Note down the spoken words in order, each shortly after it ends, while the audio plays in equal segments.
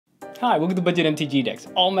Hi, welcome to Budget MTG Decks.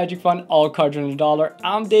 All magic fun, all cards under $1.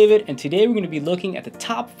 I'm David, and today we're going to be looking at the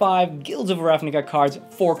top 5 Guilds of Ravnica cards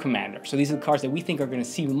for Commander. So these are the cards that we think are going to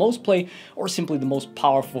see the most play, or simply the most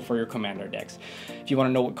powerful for your Commander decks. If you want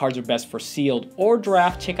to know what cards are best for sealed or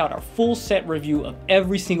draft, check out our full set review of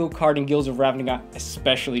every single card in Guilds of Ravnica,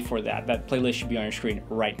 especially for that. That playlist should be on your screen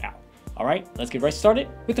right now. Alright, let's get right started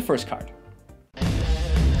with the first card.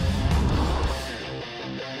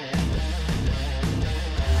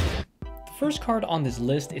 First card on this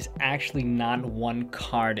list is actually not one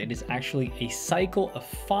card. It is actually a cycle of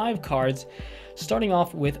 5 cards, starting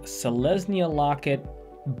off with Selesnya Locket,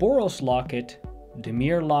 Boros Locket,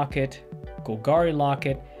 Dimir Locket, Golgari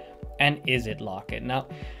Locket, and Izzet Locket. Now,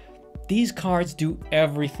 these cards do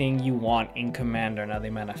everything you want in Commander. Now, they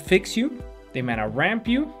mana fix you, they mana ramp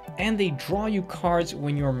you, and they draw you cards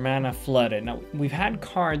when you're mana flooded. Now, we've had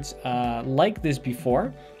cards like this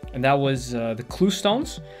before, and that was the Clue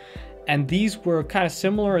Stones. And these were kind of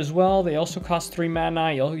similar as well. They also cost 3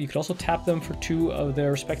 mana. You could also tap them for 2 of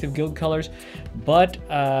their respective guild colors. But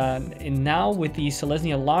now with the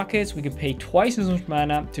Selesnya Lockets, we can pay twice as much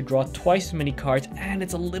mana to draw twice as many cards, and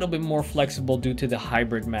it's a little bit more flexible due to the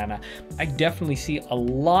hybrid mana. I definitely see a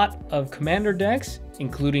lot of Commander decks,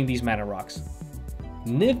 including these mana rocks.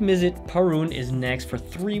 Niv-Mizzet Parun is next for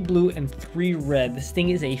 3 blue and 3 red. This thing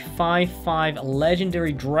is a 5/5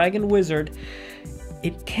 legendary dragon wizard.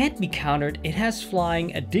 It can't be countered, it has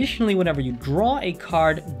flying. Additionally, whenever you draw a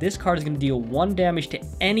card, this card is going to deal 1 damage to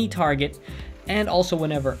any target. And also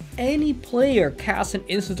whenever any player casts an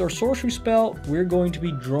instant or sorcery spell, we're going to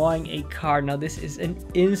be drawing a card. Now this is an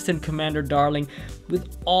instant Commander darling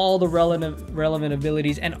with all the relevant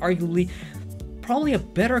abilities, and arguably probably a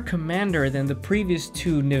better Commander than the previous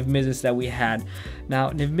 2 Niv-Mizzets that we had. Now,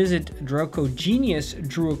 Niv-Mizzet Draco Genius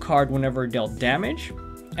drew a card whenever it dealt damage,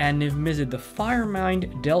 and Niv-Mizzet the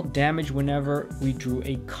Firemind dealt damage whenever we drew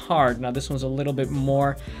a card. Now this one's a little bit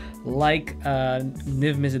more like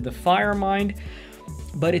Niv-Mizzet the Firemind,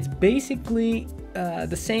 but it's basically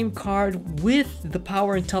the same card with the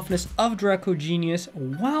power and toughness of Draco Genius,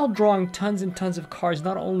 while drawing tons and tons of cards,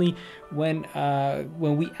 not only when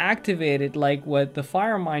we activate it like what the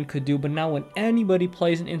Firemind could do, but now when anybody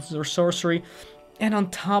plays an instant or sorcery. And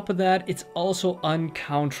on top of that, it's also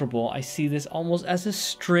uncounterable. I see this almost as a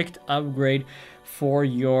strict upgrade for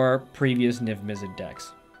your previous Niv-Mizzet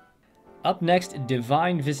decks. Up next,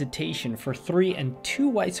 Divine Visitation for 3 and 2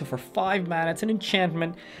 white, so for 5 mana. It's an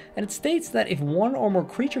enchantment, and it states that if 1 or more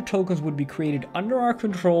creature tokens would be created under our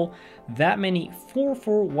control, that many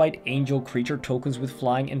 4/4 white angel creature tokens with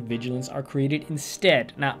flying and vigilance are created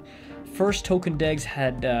instead. Now, first token decks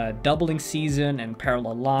had Doubling Season and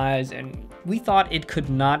Parallel Lives, and we thought it could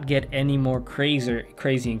not get any more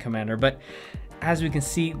crazy in Commander, but as we can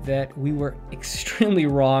see that we were extremely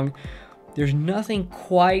wrong. There's nothing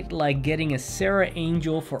quite like getting a Serra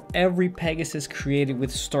Angel for every Pegasus created with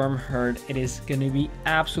Stormherd. It is going to be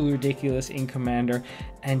absolutely ridiculous in Commander,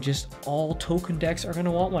 and just all token decks are going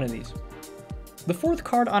to want one of these. The 4th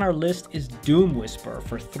card on our list is Doom Whisperer.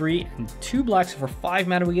 For 3 and 2 blacks, for 5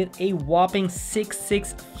 mana, we get a whopping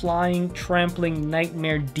 6/6 flying, trampling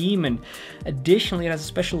nightmare demon. Additionally, it has a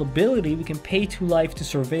special ability. We can pay 2 life to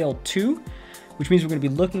surveil 2, which means we're going to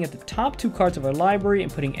be looking at the top 2 cards of our library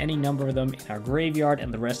and putting any number of them in our graveyard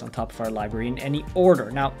and the rest on top of our library in any order.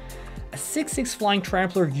 Now, a 6/6 flying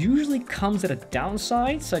trampler usually comes at a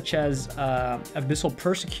downside, such as Abyssal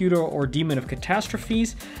Persecutor or Demon of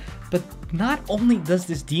Catastrophes. But not only does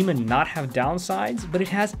this demon not have downsides, but it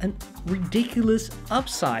has a ridiculous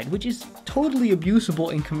upside, which is totally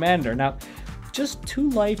abusable in Commander. Now, just 2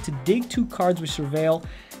 life to dig 2 cards with Surveil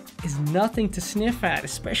is nothing to sniff at,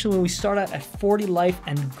 especially when we start out at 40 life,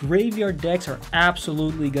 and graveyard decks are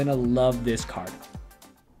absolutely gonna love this card.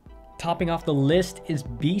 Topping off the list is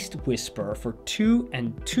Beast Whisperer. For 2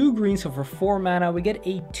 and 2 greens, so for 4 mana, we get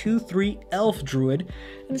a 2/3 Elf Druid,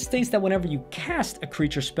 and it states that whenever you cast a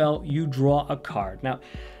creature spell, you draw a card. Now,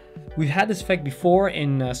 we've had this effect before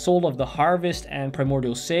in Soul of the Harvest and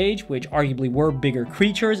Primordial Sage, which arguably were bigger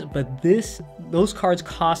creatures, but those cards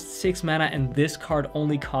cost 6 mana, and this card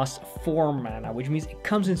only costs 4 mana, which means it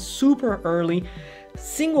comes in super early,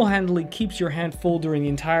 single-handedly keeps your hand full during the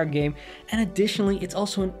entire game, and additionally, it's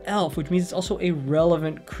also an elf, which means it's also a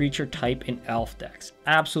relevant creature type in elf decks.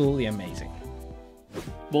 Absolutely amazing.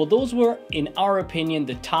 Well, those were, in our opinion,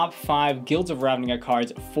 the top 5 Guilds of Ravnica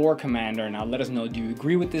cards for Commander. Now let us know, do you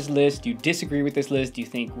agree with this list? Do you disagree with this list? Do you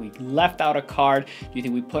think we left out a card? Do you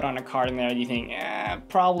think we put on a card in there? Do you think,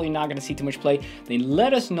 probably not gonna see too much play? Then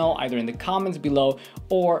let us know either in the comments below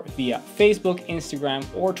or via Facebook, Instagram,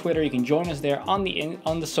 or Twitter. You can join us there on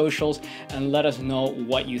the socials and let us know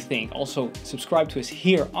what you think. Also, subscribe to us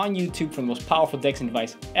here on YouTube for the most powerful decks and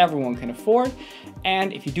advice everyone can afford.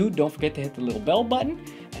 And if you do, don't forget to hit the little bell button.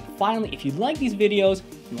 And finally, if you like these videos,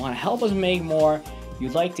 you want to help us make more,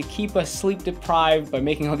 you'd like to keep us sleep deprived by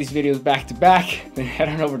making all these videos back to back, then head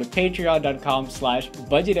on over to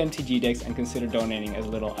patreon.com/budgetmtgdecks and consider donating as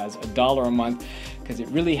little as $1 a month, because it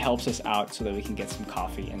really helps us out so that we can get some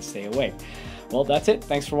coffee and stay awake. Well, that's it.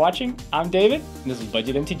 Thanks for watching. I'm David, and this is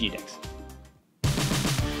Budget MTG Decks.